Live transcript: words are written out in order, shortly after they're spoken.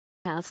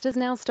Cast is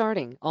now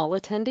starting. All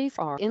attendees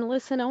are in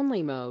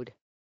listen-only mode.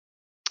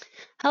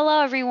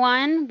 Hello,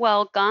 everyone.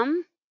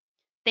 Welcome.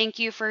 Thank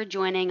you for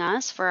joining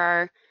us for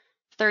our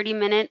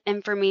 30-minute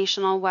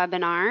informational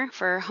webinar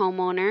for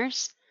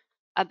homeowners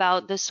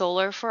about the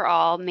Solar for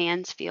All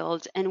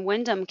Mansfield and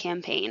Windham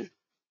campaign.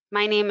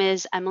 My name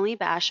is Emily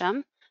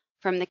Basham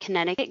from the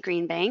Connecticut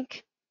Green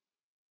Bank.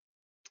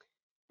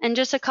 And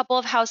just a couple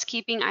of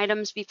housekeeping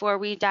items before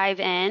we dive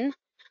in.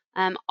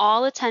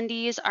 All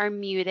attendees are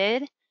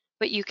muted,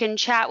 but you can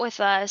chat with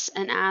us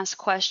and ask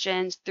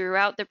questions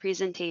throughout the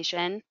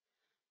presentation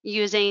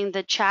using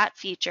the chat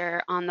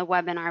feature on the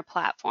webinar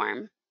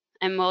platform.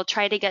 And we'll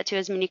try to get to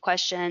as many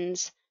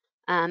questions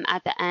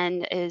at the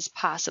end as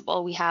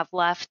possible. We have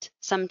left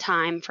some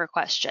time for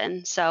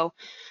questions, so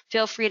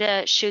feel free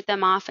to shoot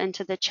them off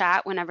into the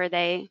chat whenever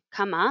they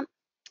come up.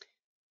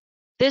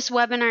 This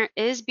webinar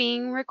is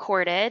being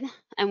recorded,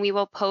 and we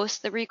will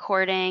post the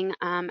recording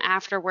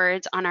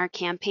afterwards on our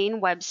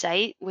campaign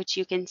website, which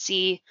you can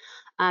see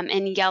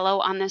in yellow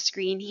on the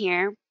screen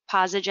here,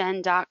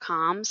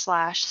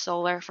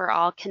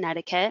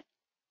 posigen.com/solar-for-all-Connecticut.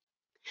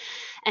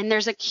 And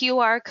there's a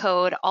QR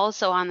code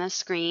also on the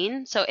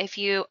screen. So if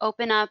you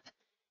open up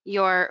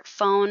your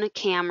phone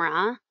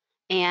camera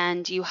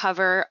and you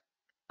hover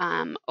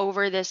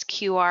over this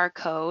QR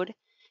code,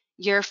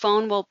 your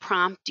phone will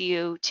prompt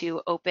you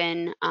to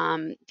open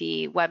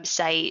the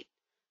website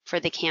for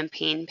the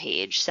campaign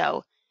page.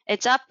 So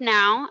it's up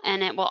now,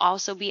 and it will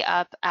also be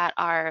up at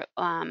our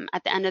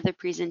at the end of the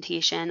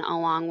presentation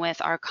along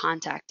with our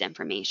contact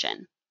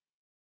information.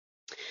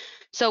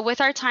 So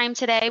with our time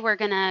today, we're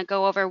going to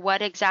go over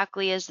what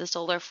exactly is the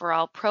Solar for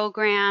All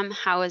program,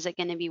 how is it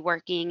going to be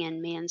working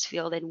in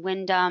Mansfield and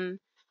Windham,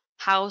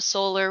 how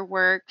solar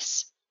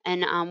works,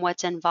 and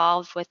what's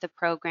involved with the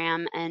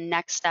program, and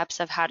next steps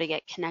of how to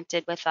get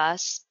connected with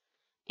us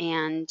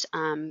and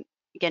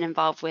get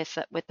involved with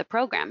the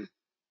program.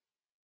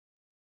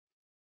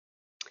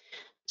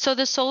 So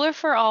the Solar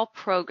for All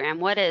program,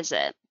 what is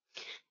it?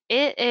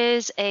 It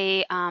is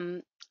a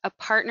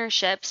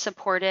partnership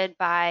supported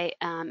by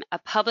a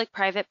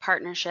public-private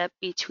partnership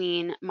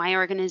between my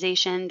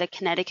organization, the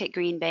Connecticut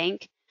Green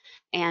Bank,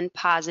 and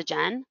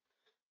PosiGen.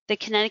 The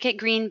Connecticut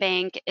Green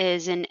Bank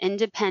is an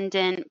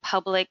independent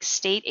public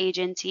state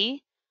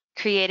agency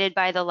created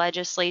by the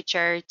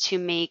legislature to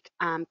make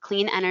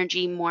clean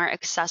energy more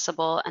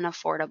accessible and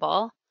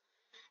affordable.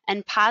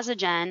 And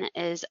PosiGen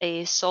is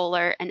a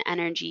solar and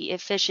energy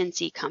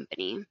efficiency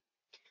company.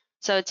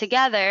 So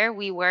together,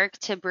 we work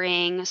to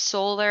bring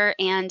solar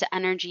and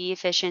energy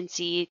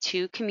efficiency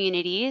to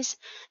communities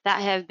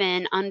that have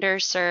been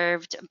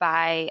underserved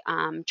by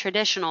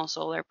traditional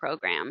solar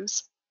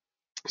programs.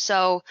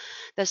 So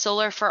the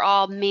Solar for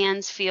All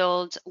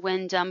Mansfield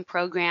Windham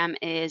program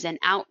is an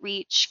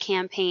outreach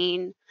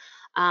campaign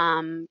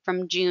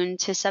from June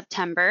to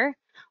September,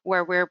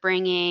 where we're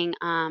bringing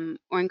or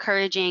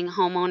encouraging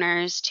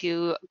homeowners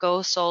to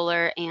go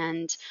solar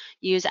and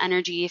use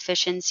energy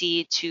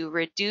efficiency to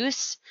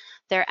reduce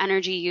their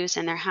energy use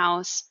in their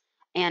house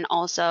and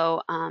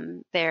also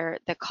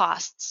the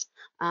costs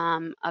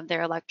of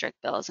their electric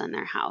bills in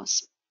their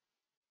house.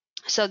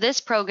 So this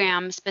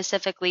program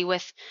specifically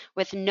with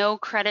no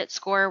credit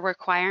score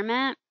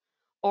requirement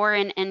or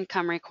an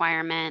income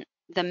requirement,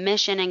 the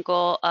mission and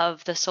goal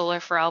of the Solar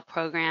for All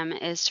program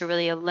is to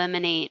really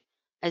eliminate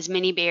as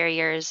many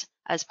barriers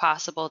as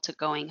possible to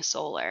going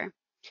solar.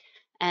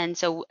 And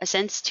so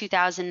since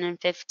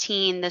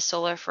 2015, the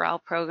Solar for All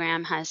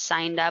program has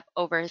signed up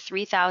over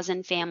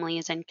 3,000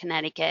 families in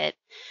Connecticut,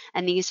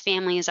 and these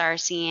families are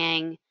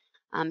seeing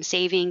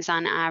savings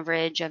on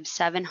average of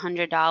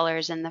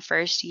 $700 in the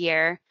first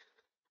year.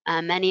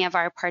 Many of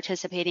our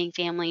participating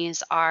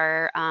families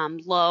are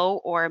low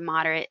or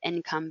moderate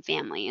income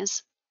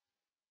families.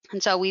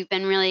 And so we've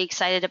been really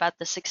excited about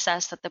the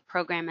success that the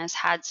program has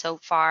had so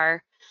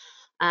far.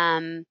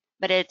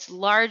 But it's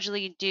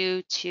largely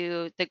due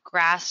to the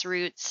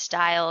grassroots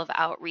style of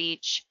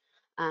outreach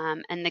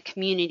and the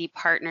community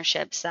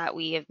partnerships that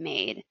we have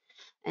made.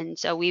 And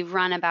so we've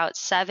run about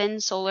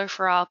 7 Solar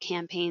for All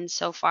campaigns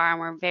so far, and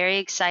we're very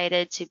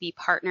excited to be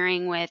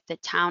partnering with the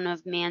town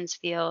of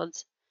Mansfield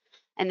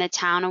and the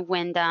town of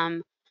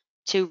Windham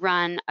to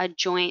run a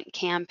joint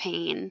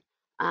campaign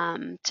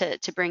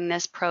to bring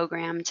this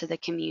program to the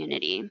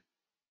community.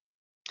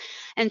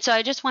 And so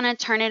I just want to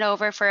turn it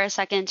over for a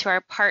second to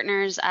our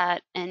partners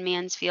in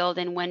Mansfield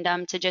and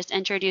Windham to just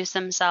introduce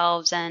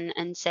themselves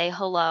and say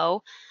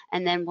hello,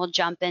 and then we'll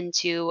jump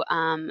into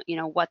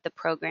what the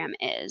program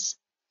is.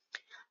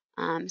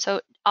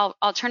 So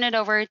I'll turn it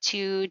over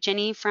to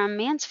Jenny from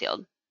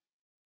Mansfield.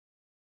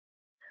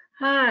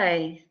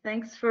 Hi,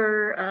 thanks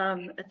for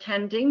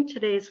attending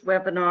today's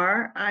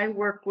webinar. I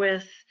work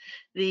with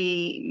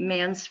the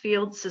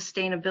Mansfield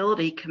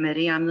Sustainability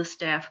Committee. I'm the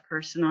staff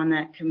person on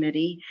that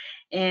committee,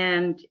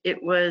 and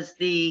it was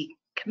the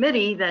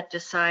committee that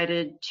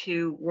decided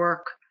to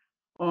work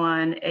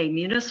on a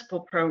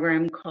municipal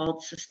program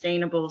called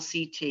Sustainable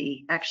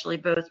CT. Actually,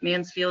 both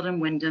Mansfield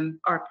and Windham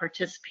are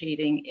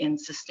participating in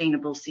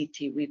Sustainable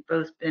CT. We've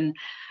both been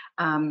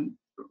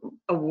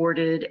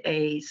awarded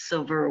a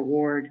silver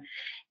award.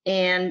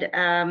 And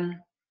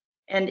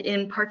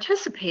in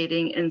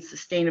participating in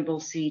Sustainable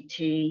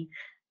CT,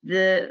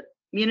 the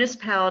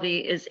municipality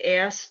is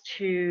asked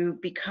to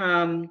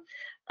become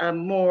a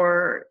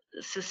more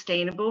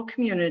sustainable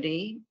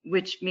community,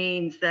 which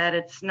means that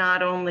it's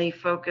not only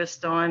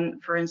focused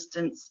on, for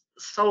instance,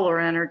 solar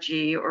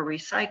energy or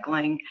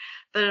recycling,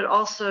 but it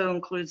also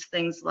includes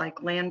things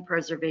like land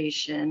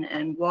preservation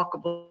and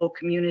walkable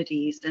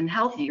communities and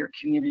healthier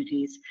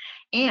communities.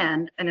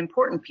 And an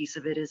important piece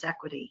of it is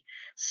equity.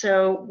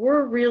 So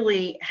we're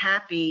really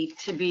happy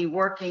to be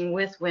working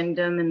with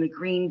Windham and the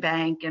Green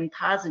Bank and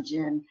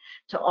PosiGen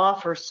to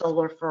offer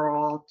Solar for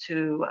All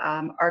to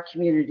our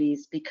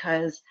communities,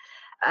 because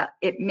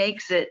it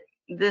makes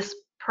this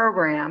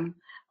program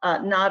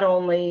not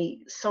only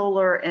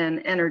solar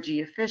and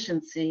energy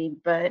efficiency,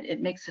 but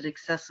it makes it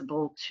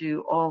accessible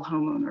to all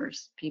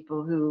homeowners,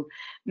 people who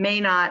may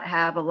not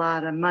have a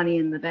lot of money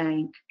in the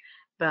bank,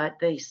 but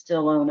they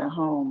still own a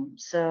home.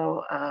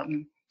 So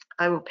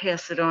I will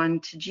pass it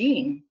on to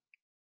Jean.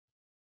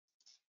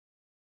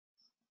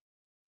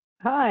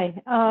 Hi,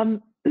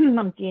 I'm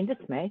Jean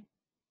Dismay,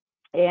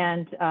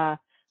 and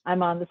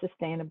I'm on the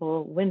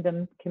Sustainable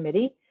Windham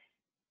Committee,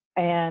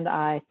 and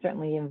I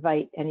certainly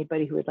invite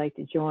anybody who would like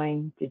to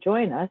join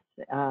us.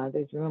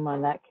 There's room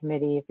on that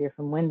committee if you're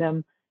from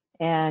Windham,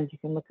 and you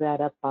can look that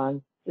up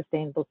on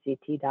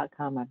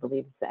sustainableCT.com, I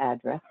believe is the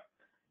address.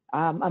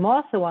 I'm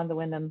also on the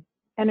Windham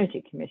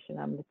Energy Commission.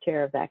 I'm the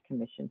chair of that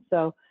commission.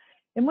 So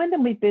in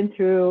Windham, we've been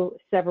through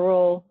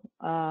several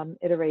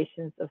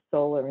iterations of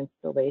solar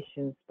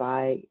installations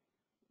by,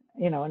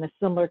 in a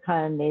similar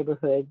kind of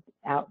neighborhood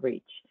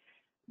outreach.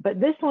 But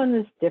this one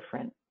is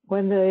different.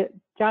 When the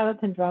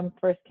Jonathan Drum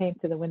first came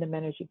to the Windham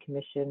Energy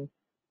Commission,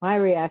 my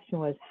reaction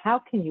was, how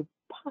can you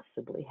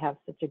possibly have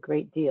such a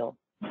great deal?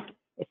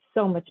 It's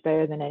so much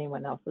better than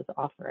anyone else is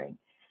offering.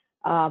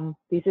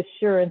 These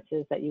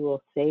assurances that you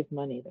will save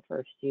money the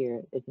first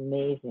year is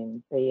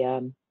amazing.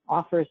 The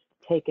offers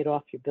to take it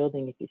off your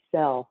building if you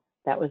sell,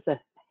 that was a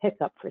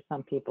hiccup for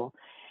some people.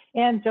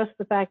 And just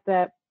the fact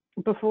that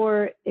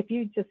before, if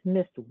you just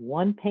missed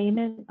one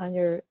payment on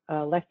your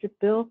electric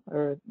bill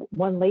or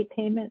one late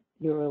payment,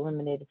 you were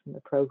eliminated from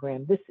the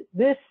program.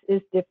 This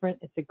is different.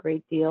 It's a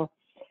great deal.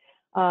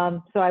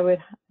 So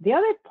the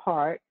other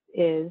part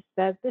is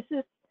that this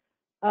is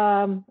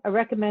a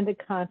recommended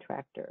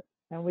contractor,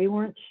 and we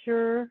weren't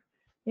sure,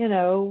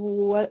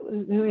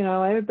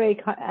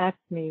 everybody asked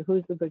me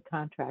who's a good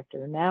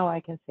contractor. Now I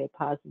can say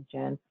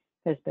PosiGen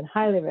has been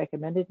highly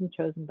recommended and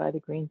chosen by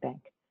the Green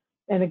Bank.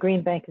 And the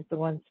Green Bank is the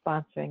one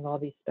sponsoring all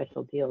these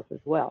special deals as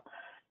well.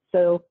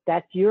 So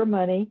that's your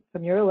money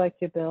from your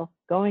electric bill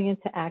going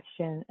into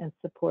action and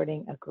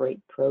supporting a great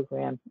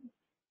program.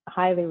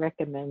 Highly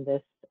recommend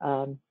this.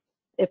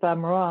 If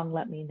I'm wrong,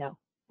 let me know.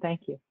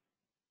 Thank you.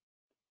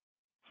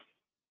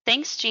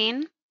 Thanks,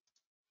 Jean.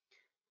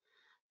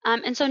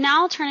 And so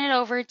now I'll turn it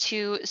over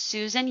to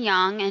Susan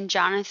Young and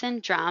Jonathan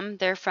Drum.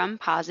 They're from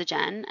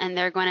PosiGen, and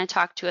they're going to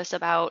talk to us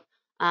about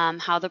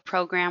how the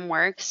program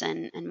works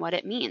and what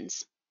it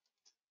means.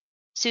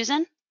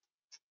 Susan?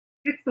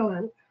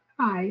 Excellent.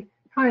 Hi,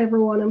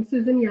 everyone. I'm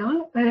Susan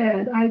Young,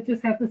 and I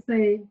just have to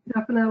say,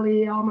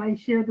 definitely, I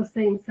share the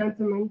same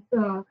sentiment,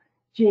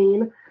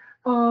 Jean.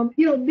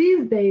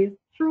 These days,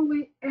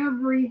 truly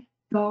every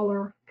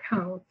dollar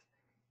counts.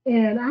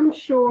 And I'm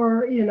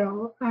sure,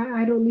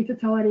 I don't need to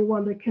tell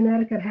anyone that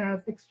Connecticut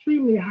has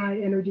extremely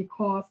high energy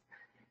costs.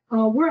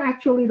 We're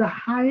actually the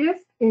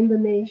highest in the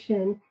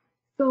nation.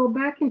 So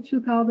back in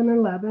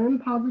 2011,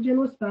 PosiGen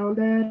was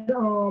founded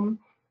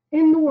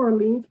in New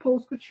Orleans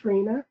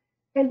post-Katrina,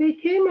 and they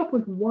came up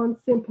with one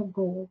simple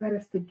goal, that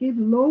is to give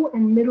low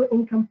and middle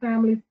income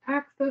families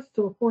access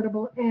to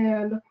affordable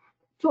and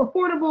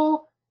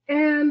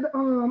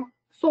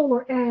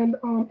solar and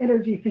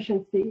energy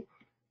efficiency.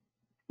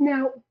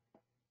 Now,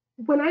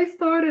 when I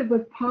started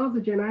with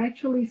PosiGen, I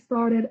actually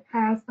started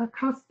as a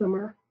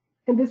customer,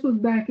 and this was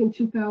back in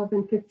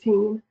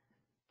 2015.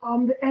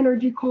 The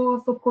energy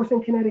cost, of course,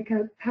 in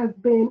Connecticut has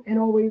been and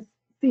always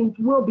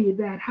will be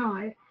that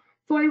high.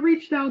 So I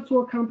reached out to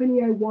a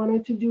company. I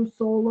wanted to do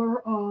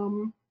solar,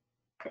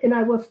 and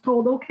I was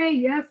told, okay,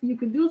 yes, you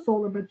could do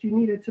solar, but you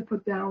needed to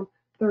put down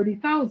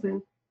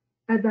 $30,000.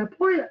 At that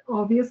point,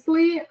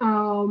 obviously, as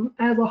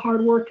a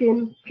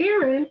hardworking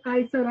parent,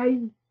 I said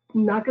I'm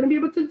not going to be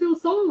able to do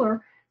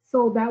solar.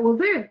 So that was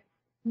it.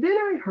 Then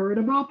I heard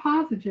about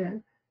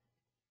PosiGen.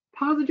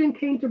 PosiGen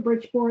came to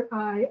Bridgeport.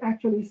 I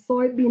actually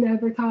saw it being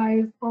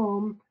advertised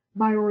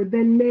by our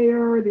then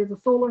mayor. There's a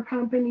solar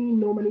company,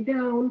 no money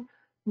down,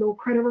 no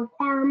credit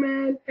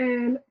requirement.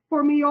 And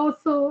for me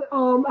also,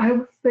 I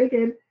was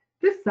thinking,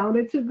 this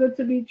sounded too good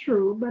to be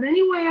true. But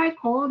anyway, I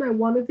called. I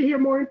wanted to hear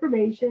more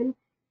information.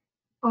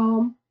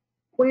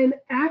 When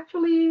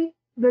actually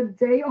the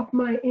day of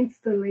my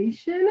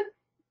installation,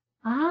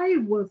 I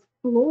was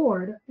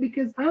floored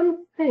because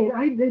I'm saying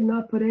I did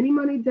not put any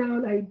money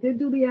down. I did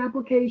do the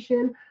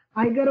application.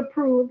 I got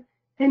approved.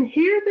 And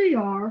here they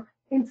are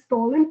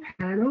installing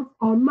panels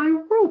on my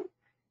roof.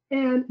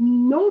 and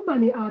no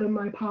money out of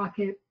my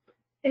pocket.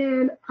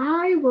 And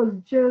I was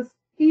just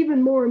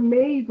even more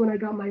amazed when I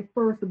got my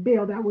first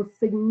bill that was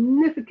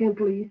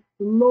significantly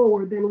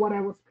lower than what I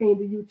was paying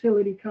the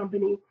utility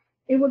company.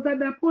 It was at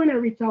that point I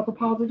reached out to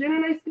PosiGen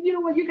and I said, you know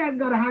what, you guys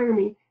got to hire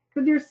me,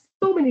 because there's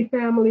so many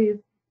families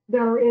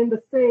that are in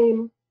the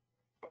same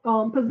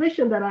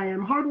position that I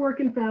am,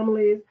 hardworking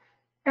families,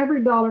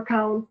 every dollar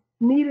counts,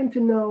 needing to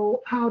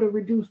know how to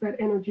reduce that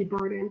energy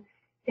burden.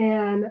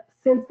 And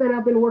since then,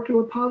 I've been working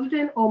with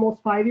PosiGen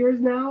almost 5 years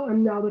now.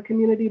 I'm now the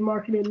community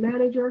marketing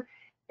manager,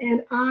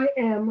 and I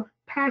am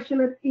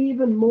passionate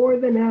even more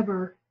than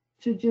ever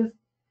to just,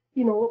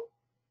 you know,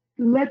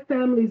 let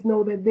families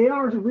know that there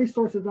are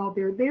resources out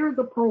there. There's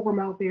a program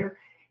out there.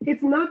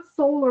 It's not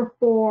solar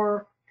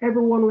for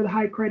everyone with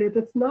high credit.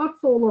 It's not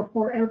solar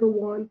for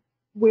everyone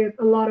with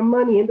a lot of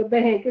money in the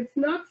bank. It's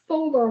not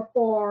solar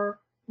for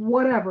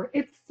whatever.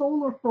 It's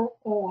solar for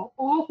all.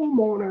 All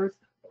homeowners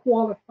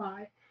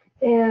qualify.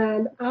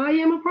 And I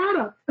am a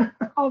product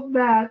of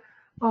that,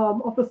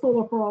 of the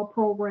Solar for All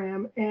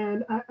program.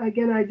 And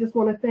again, I just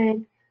want to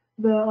thank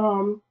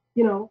the,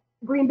 you know,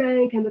 Green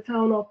Bank and the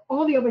town of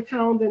all the other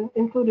towns,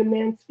 including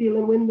Mansfield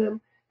and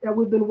Windham, that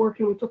we've been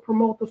working with to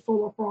promote the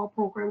Solar for All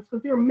programs,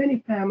 because there are many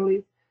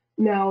families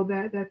now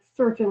that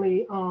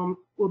certainly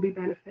will be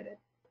benefited.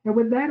 And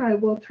with that, I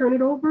will turn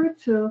it over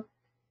to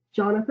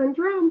Jonathan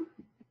Drum.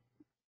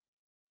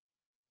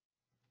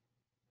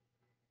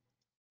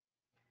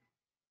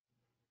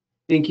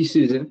 Thank you,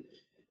 Susan.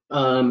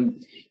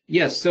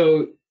 Yes,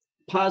 so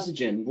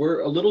PosiGen,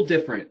 we're a little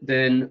different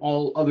than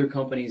all other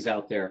companies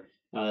out there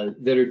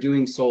that are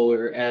doing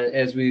solar.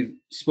 As we've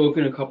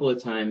spoken a couple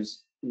of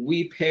times,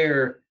 we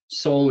pair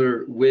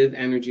solar with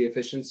energy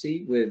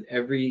efficiency with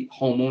every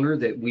homeowner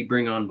that we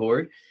bring on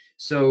board.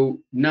 So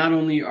not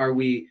only are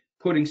we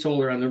putting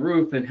solar on the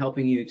roof and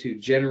helping you to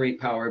generate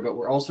power, but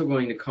we're also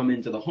going to come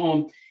into the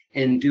home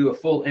and do a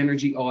full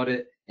energy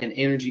audit and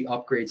energy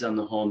upgrades on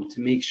the home to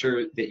make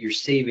sure that you're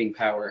saving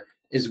power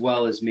as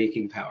well as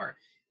making power.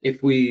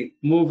 If we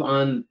move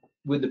on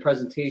with the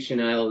presentation,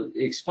 I'll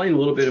explain a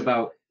little bit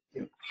about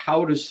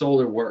how does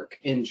solar work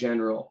in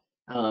general.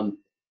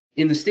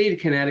 In the state of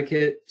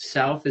Connecticut,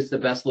 south is the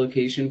best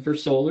location for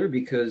solar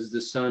because the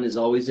sun is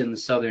always in the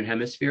southern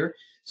hemisphere.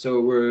 So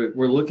we're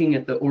looking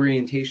at the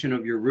orientation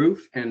of your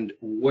roof and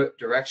what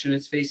direction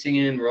it's facing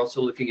in. We're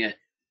also looking at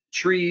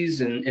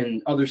trees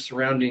and other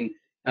surrounding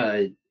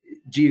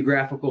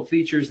geographical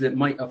features that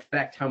might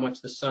affect how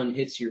much the sun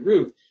hits your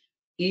roof.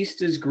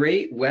 East is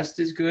great, west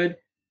is good,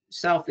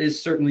 south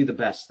is certainly the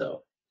best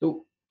though.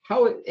 So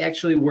how it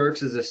actually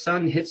works is the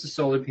sun hits the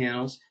solar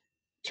panels,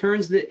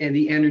 turns the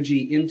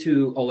energy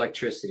into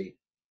electricity.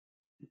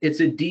 It's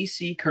a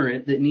DC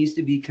current that needs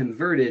to be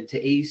converted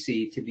to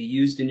AC to be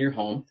used in your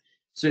home.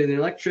 So the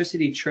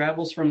electricity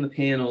travels from the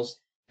panels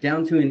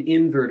down to an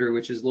inverter,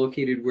 which is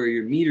located where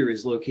your meter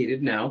is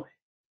located now,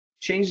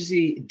 changes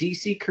the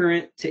DC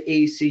current to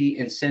AC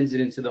and sends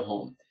it into the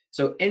home.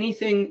 So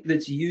anything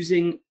that's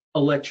using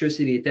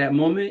electricity at that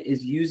moment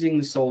is using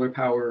the solar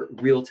power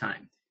real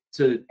time.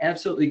 So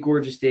absolutely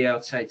gorgeous day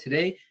outside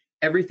today.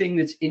 Everything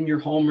that's in your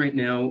home right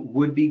now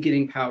would be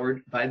getting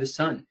powered by the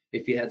sun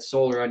if you had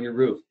solar on your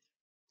roof.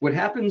 What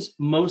happens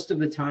most of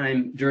the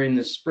time during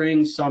the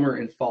spring, summer,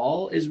 and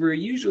fall is we're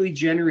usually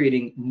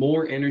generating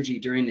more energy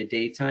during the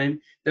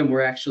daytime than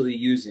we're actually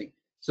using.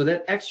 So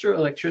that extra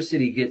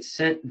electricity gets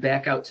sent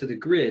back out to the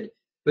grid,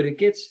 but it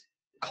gets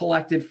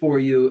collected for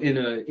you in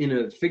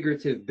a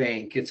figurative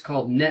bank. It's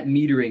called net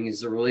metering,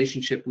 is the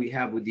relationship we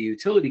have with the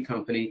utility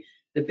company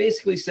that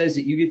basically says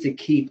that you get to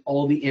keep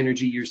all the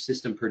energy your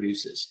system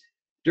produces.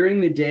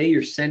 During the day,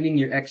 you're sending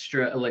your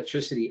extra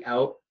electricity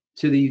out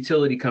to the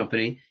utility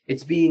company.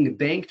 It's being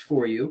banked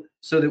for you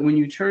so that when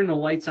you turn the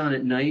lights on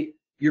at night,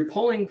 you're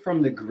pulling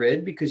from the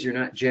grid because you're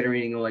not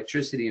generating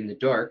electricity in the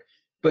dark,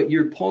 but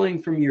you're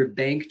pulling from your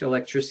banked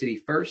electricity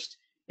first.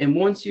 And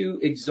once you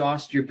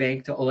exhaust your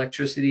banked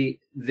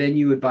electricity, then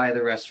you would buy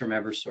the rest from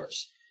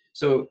Eversource.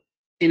 So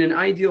in an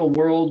ideal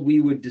world,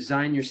 we would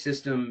design your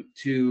system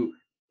to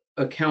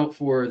account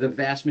for the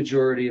vast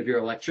majority of your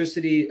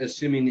electricity,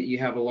 assuming that you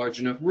have a large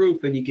enough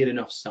roof and you get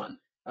enough sun.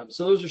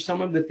 So those are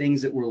some of the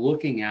things that we're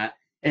looking at.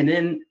 And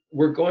then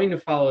we're going to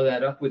follow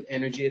that up with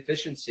energy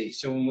efficiency.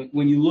 So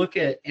when you look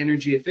at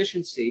energy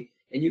efficiency,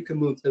 and you can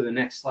move to the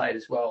next slide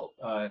as well,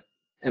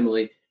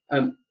 Emily,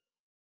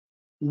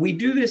 we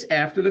do this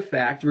after the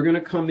fact. We're going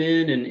to come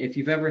in, and if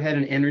you've ever had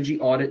an energy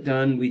audit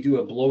done, we do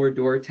a blower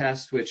door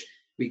test, which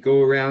we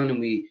go around and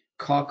we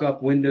caulk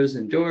up windows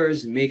and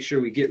doors and make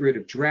sure we get rid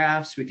of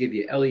drafts. We give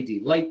you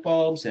LED light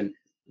bulbs and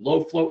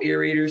low flow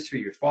aerators for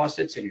your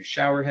faucets and your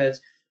shower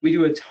heads. We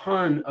do a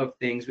ton of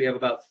things. We have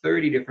about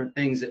 30 different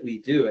things that we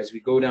do as we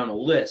go down a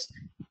list.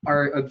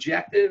 Our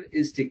objective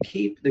is to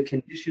keep the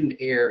conditioned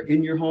air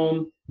in your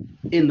home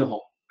in the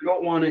home. We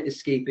don't want it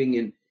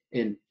escaping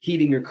and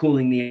heating or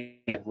cooling the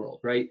world,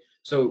 right?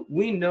 So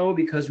we know,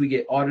 because we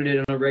get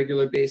audited on a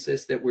regular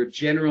basis, that we're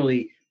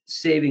generally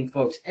saving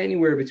folks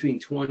anywhere between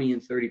 20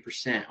 and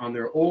 30% on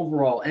their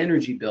overall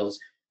energy bills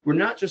we're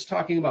not just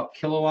talking about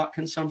kilowatt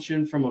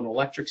consumption from an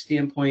electric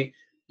standpoint.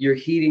 Your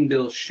heating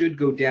bill should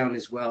go down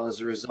as well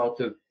as a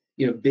result of,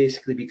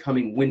 basically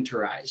becoming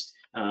winterized.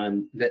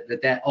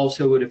 That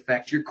also would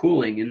affect your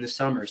cooling in the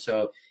summer.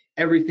 So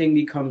everything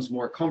becomes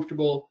more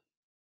comfortable.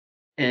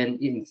 And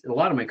a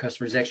lot of my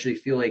customers actually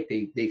feel like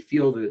they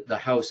feel the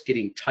house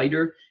getting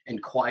tighter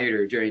and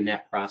quieter during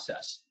that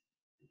process.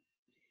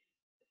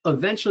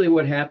 Eventually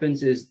what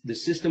happens is the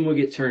system will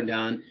get turned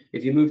on.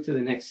 If you move to the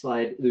next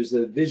slide, there's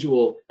a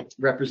visual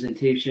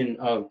representation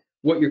of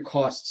what your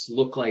costs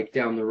look like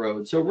down the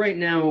road. So right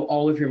now,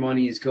 all of your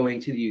money is going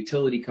to the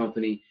utility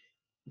company.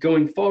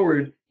 Going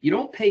forward, you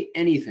don't pay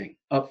anything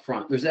up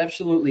front. There's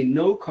absolutely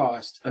no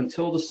cost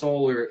until the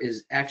solar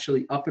is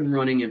actually up and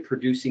running and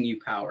producing you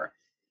power.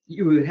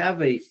 You would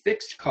have a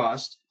fixed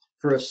cost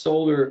for a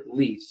solar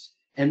lease,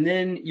 and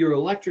then your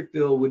electric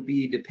bill would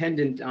be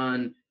dependent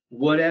on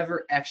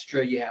whatever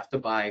extra you have to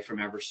buy from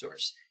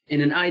Eversource.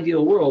 In an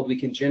ideal world, we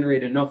can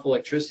generate enough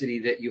electricity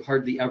that you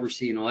hardly ever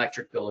see an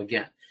electric bill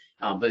again.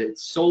 But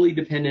it's solely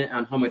dependent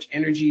on how much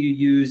energy you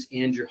use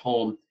and your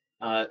home.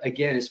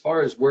 Again, as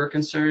far as we're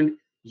concerned,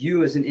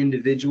 you as an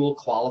individual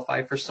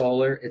qualify for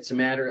solar. It's a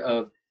matter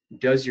of,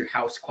 does your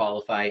house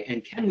qualify,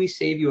 and can we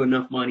save you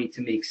enough money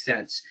to make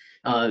sense?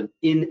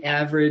 In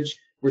average,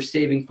 we're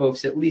saving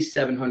folks at least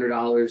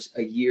 $700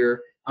 a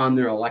year on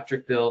their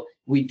electric bill.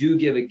 We do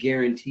give a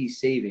guarantee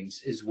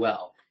savings as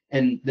well.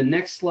 And the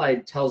next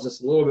slide tells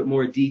us a little bit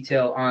more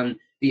detail on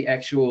the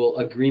actual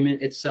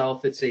agreement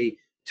itself. It's a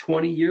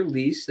 20-year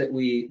lease that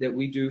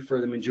we do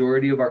for the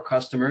majority of our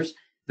customers.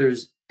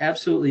 There's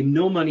absolutely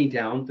no money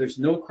down. There's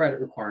no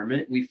credit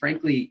requirement. We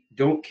frankly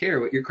don't care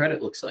what your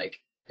credit looks like.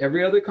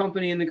 Every other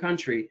company in the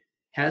country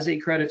has a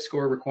credit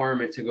score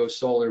requirement to go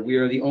solar. We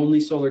are the only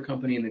solar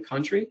company in the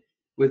country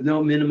with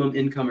no minimum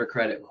income or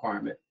credit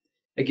requirement.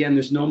 Again,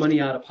 there's no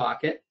money out of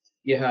pocket.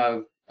 You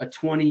have a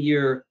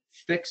 20-year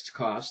fixed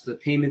cost. The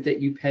payment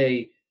that you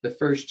pay the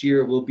first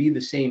year will be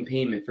the same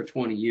payment for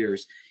 20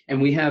 years.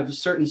 And we have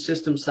certain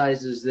system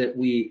sizes that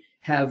we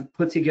have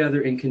put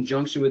together in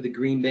conjunction with the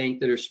Green Bank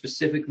that are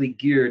specifically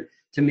geared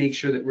to make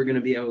sure that we're going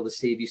to be able to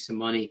save you some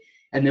money.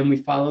 And then we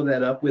follow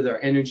that up with our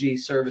energy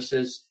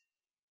services.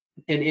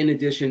 And in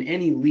addition,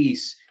 any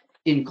lease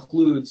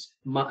includes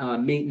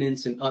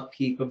maintenance and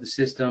upkeep of the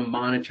system,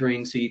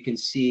 monitoring, so you can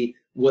see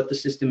what the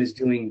system is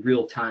doing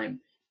real time.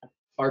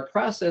 Our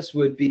process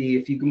would be,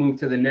 if you can move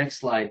to the next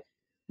slide,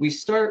 we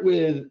start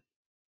with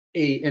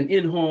an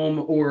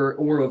in-home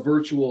or a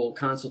virtual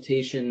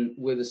consultation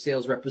with a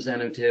sales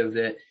representative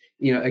that,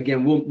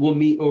 again, we'll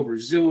meet over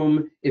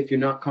Zoom if you're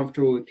not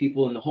comfortable with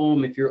people in the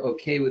home, if you're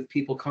okay with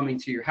people coming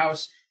to your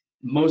house.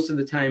 Most of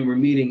the time we're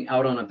meeting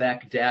out on a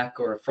back deck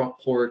or a front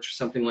porch or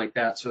something like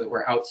that, so that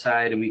we're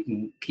outside and we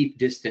can keep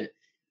distant.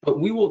 But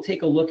we will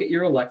take a look at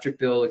your electric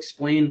bill,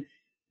 explain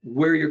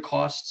where your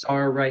costs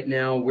are right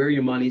now, where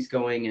your money's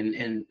going,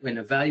 and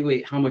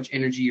evaluate how much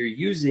energy you're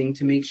using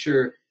to make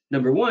sure,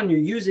 number one, you're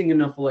using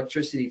enough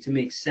electricity to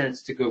make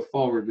sense to go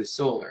forward with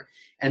solar.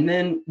 And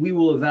then we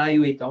will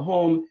evaluate the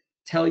home,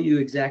 tell you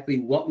exactly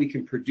what we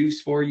can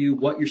produce for you,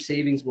 what your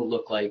savings will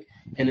look like.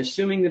 And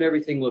assuming that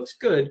everything looks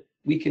good,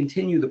 we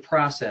continue the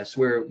process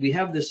where we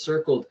have this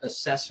circled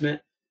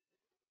assessment.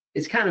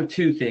 It's kind of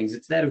two things.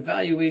 It's that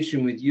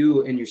evaluation with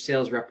you and your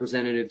sales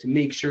representative to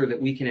make sure that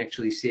we can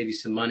actually save you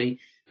some money.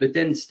 But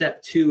then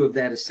step two of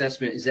that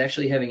assessment is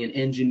actually having an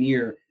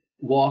engineer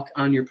walk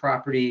on your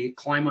property,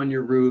 climb on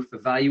your roof,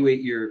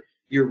 evaluate your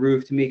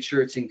roof to make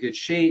sure it's in good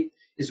shape,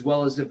 as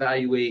well as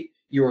evaluate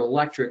your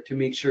electric to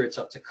make sure it's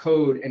up to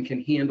code and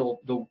can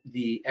handle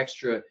the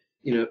extra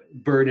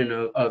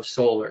burden of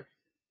solar.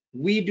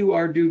 We do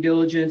our due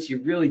diligence.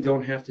 You really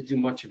don't have to do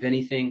much of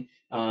anything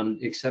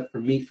except for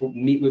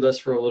meet with us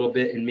for a little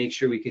bit and make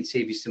sure we can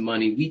save you some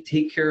money. We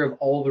take care of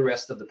all the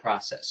rest of the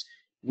process.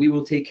 We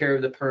will take care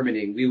of the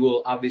permitting. We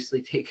will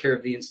obviously take care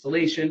of the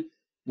installation.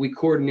 We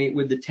coordinate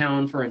with the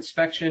town for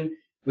inspection.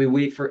 We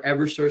wait for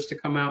Eversource to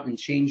come out and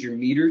change your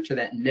meter to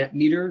that net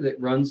meter that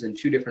runs in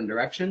two different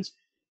directions.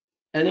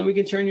 And then we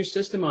can turn your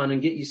system on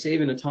and get you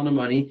saving a ton of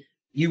money.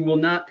 You will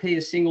not pay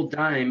a single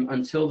dime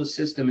until the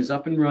system is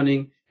up and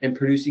running and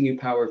producing you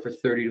power for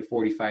 30 to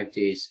 45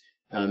 days.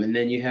 And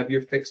then you have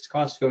your fixed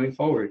costs going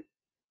forward.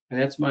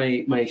 And that's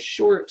my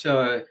short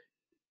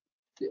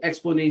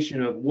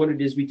explanation of what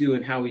it is we do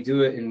and how we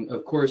do it. And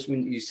of course,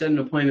 when you set an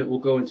appointment, we'll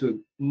go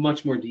into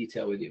much more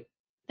detail with you.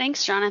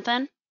 Thanks,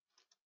 Jonathan.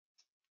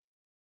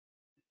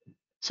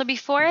 So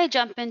before I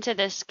jump into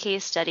this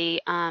case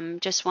study,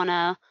 just want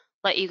to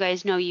let you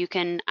guys know you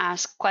can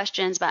ask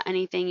questions about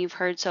anything you've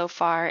heard so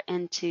far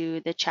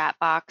into the chat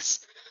box,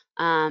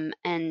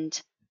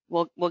 and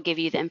we'll give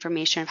you the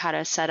information of how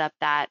to set up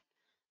that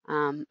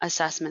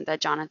assessment that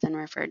Jonathan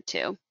referred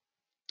to.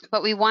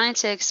 But we wanted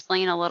to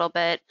explain a little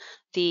bit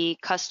the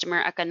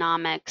customer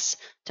economics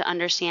to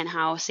understand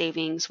how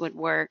savings would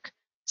work.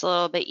 It's a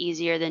little bit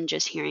easier than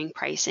just hearing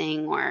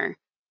pricing or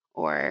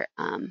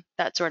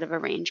that sort of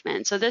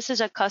arrangement. So this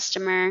is a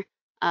customer,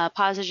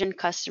 PosiGen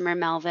customer,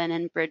 Melvin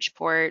in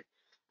Bridgeport.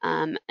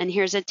 And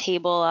here's a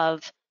table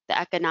of the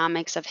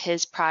economics of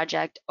his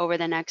project over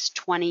the next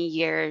 20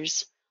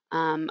 years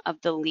of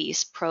the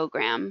lease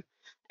program.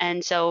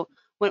 And so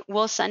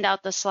we'll send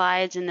out the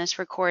slides in this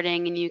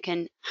recording and you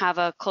can have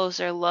a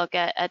closer look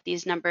at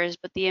these numbers,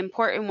 but the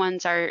important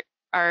ones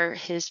are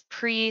his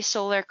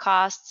pre-solar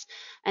costs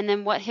and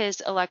then what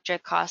his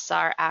electric costs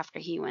are after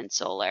he went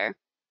solar.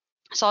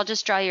 So I'll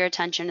just draw your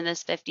attention to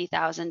this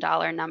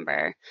 $50,000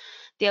 number.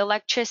 The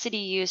electricity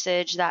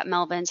usage that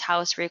Melvin's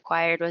house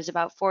required was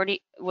about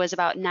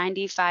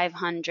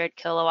 9,500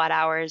 kilowatt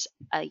hours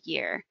a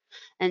year.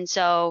 And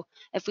so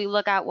if we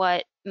look at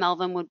what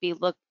Melvin would be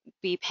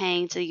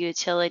paying to the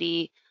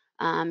utility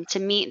to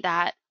meet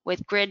that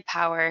with grid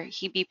power,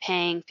 he'd be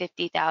paying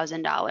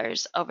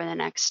 $50,000 over the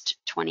next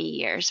 20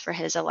 years for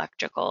his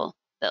electrical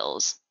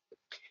bills.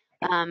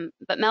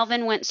 But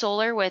Melvin went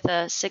solar with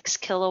a 6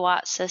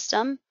 kilowatt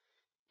system,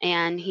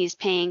 and he's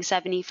paying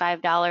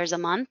 $75 a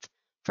month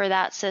for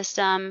that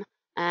system.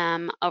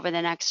 Over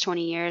the next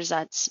 20 years,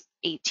 that's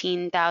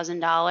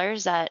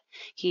 $18,000 that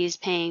he's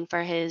paying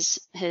for his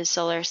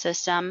solar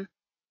system.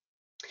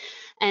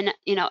 And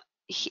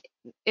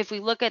if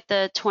we look at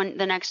the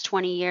next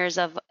 20 years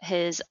of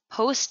his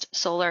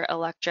post-solar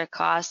electric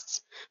costs,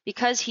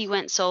 because he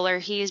went solar,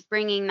 he's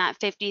bringing that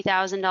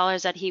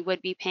 $50,000 that he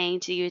would be paying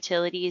to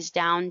utilities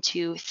down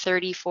to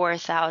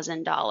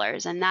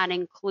 $34,000, and that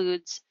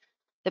includes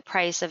the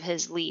price of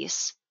his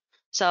lease.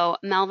 So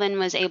Melvin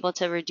was able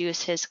to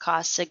reduce his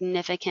costs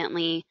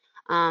significantly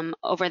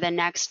over the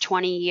next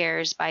 20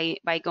 years by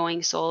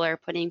going solar,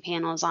 putting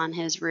panels on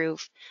his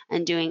roof,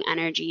 and doing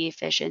energy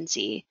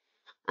efficiency.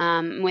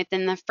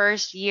 Within the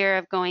first year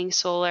of going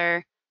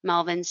solar,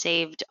 Melvin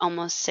saved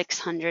almost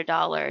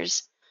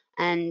 $600,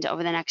 and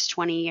over the next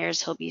 20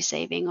 years, he'll be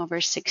saving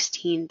over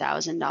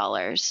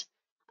 $16,000.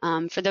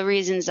 For the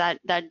reasons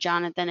that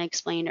Jonathan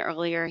explained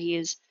earlier,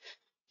 he's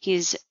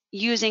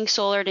using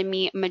solar to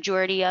meet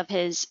majority of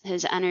his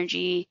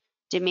energy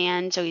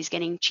demand, so he's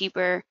getting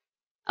cheaper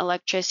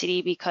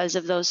electricity because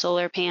of those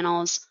solar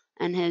panels,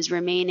 and his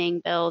remaining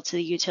bill to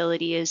the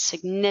utility is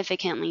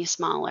significantly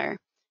smaller.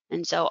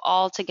 And so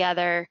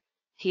altogether,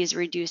 he's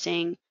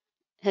reducing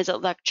his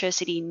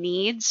electricity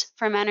needs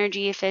from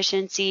energy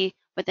efficiency,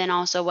 but then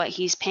also what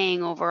he's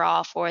paying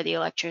overall for the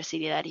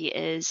electricity that he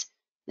is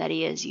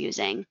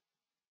using.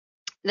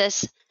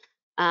 This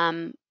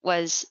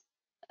was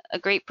a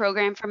great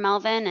program for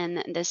Melvin,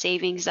 and the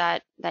savings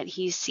that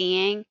he's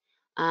seeing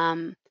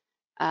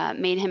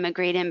made him a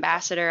great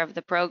ambassador of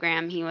the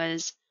program. He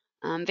was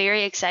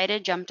very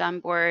excited, jumped on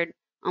board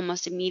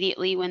almost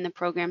immediately when the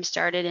program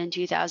started in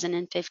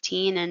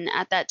 2015. And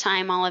at that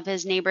time, all of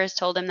his neighbors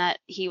told him that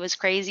he was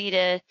crazy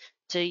to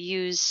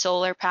use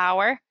solar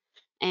power.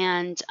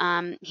 And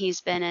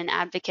he's been an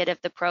advocate of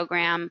the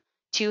program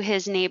to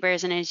his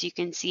neighbors. And as you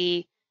can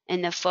see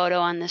in the photo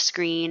on the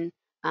screen,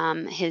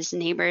 his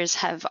neighbors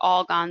have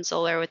all gone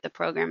solar with the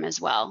program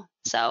as well.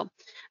 So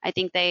I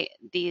think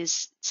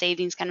these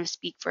savings kind of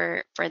speak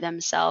for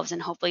themselves,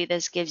 and hopefully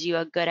this gives you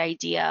a good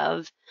idea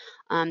of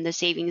the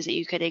savings that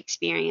you could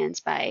experience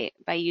by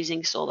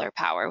using solar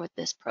power with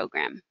this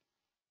program.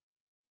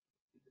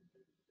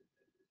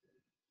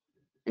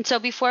 And so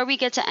before we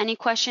get to any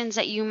questions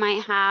that you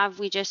might have,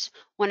 we just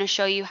want to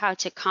show you how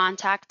to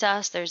contact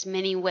us. There's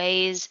many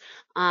ways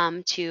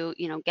to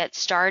get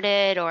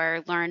started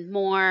or learn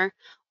more.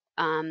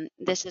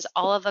 This is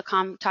all of the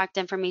contact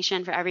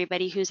information for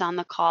everybody who's on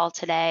the call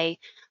today.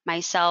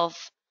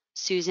 Myself,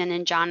 Susan,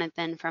 and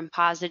Jonathan from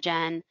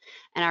PosiGen,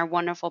 and our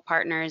wonderful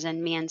partners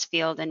in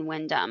Mansfield and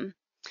Windham.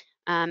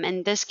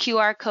 And this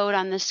QR code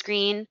on the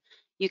screen,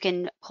 you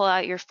can pull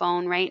out your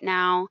phone right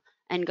now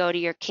and go to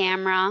your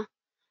camera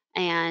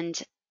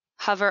and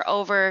hover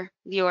over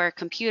your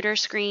computer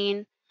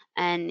screen,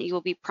 and you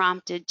will be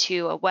prompted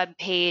to a web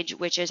page,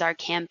 which is our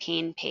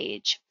campaign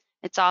page.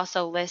 It's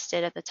also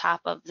listed at the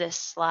top of this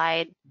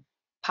slide,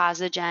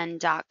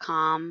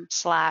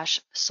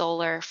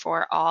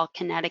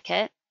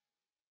 posigen.com/solar-for-all-Connecticut.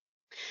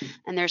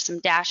 And there's some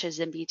dashes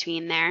in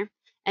between there.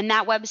 And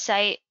that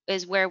website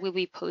is where we'll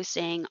be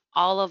posting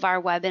all of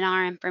our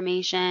webinar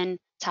information.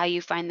 It's how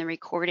you find the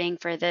recording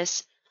for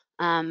this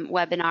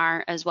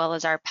webinar, as well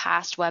as our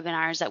past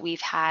webinars that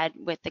we've had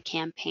with the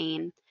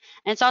campaign.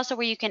 And it's also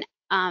where you can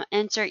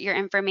insert your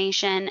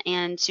information,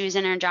 and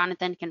Susan or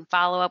Jonathan can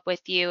follow up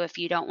with you if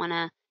you don't want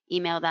to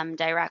email them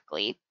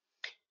directly.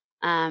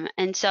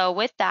 And so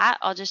with that,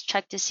 I'll just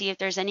check to see if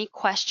there's any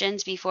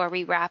questions before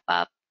we wrap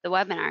up the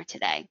webinar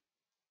today.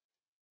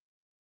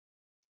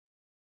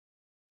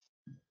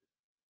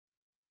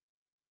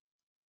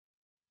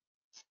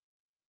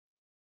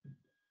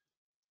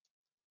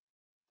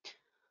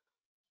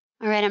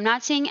 All right, I'm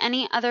not seeing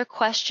any other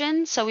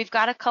questions, so we've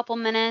got a couple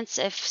minutes.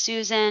 If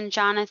Susan,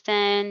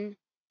 Jonathan,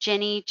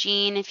 Jenny,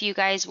 Jean, if you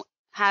guys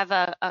have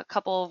a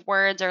couple of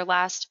words or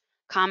last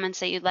comments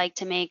that you'd like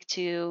to make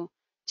to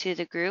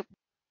the group,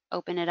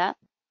 open it up.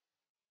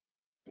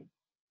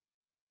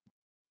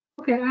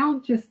 Okay,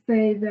 I'll just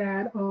say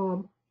that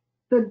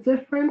the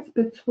difference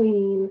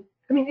between,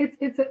 I mean,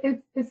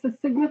 it's a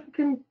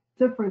significant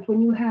difference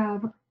when you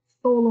have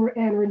solar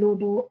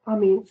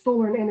and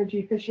solar and energy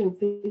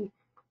efficiency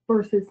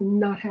versus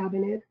not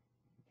having it.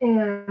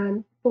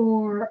 And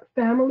for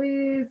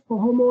families, for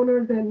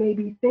homeowners that may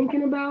be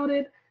thinking about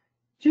it,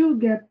 to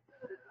get,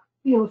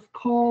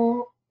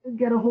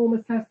 get a home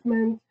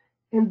assessment,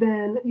 and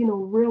then,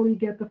 really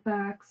get the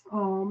facts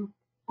of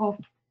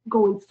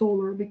going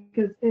solar,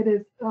 because it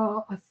is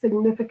a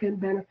significant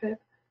benefit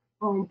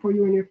for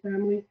you and your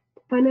family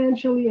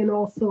financially, and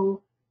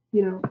also,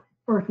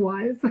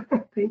 earth-wise.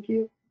 Thank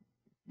you.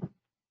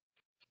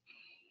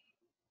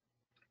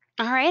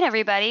 All right,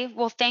 everybody.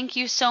 Well, thank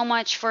you so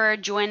much for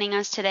joining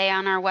us today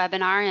on our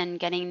webinar and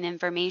getting the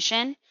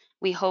information.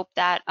 We hope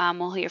that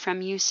we'll hear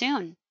from you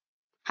soon.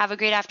 Have a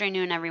great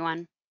afternoon,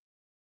 everyone.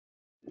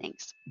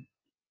 Thanks.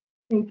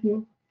 Thank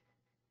you.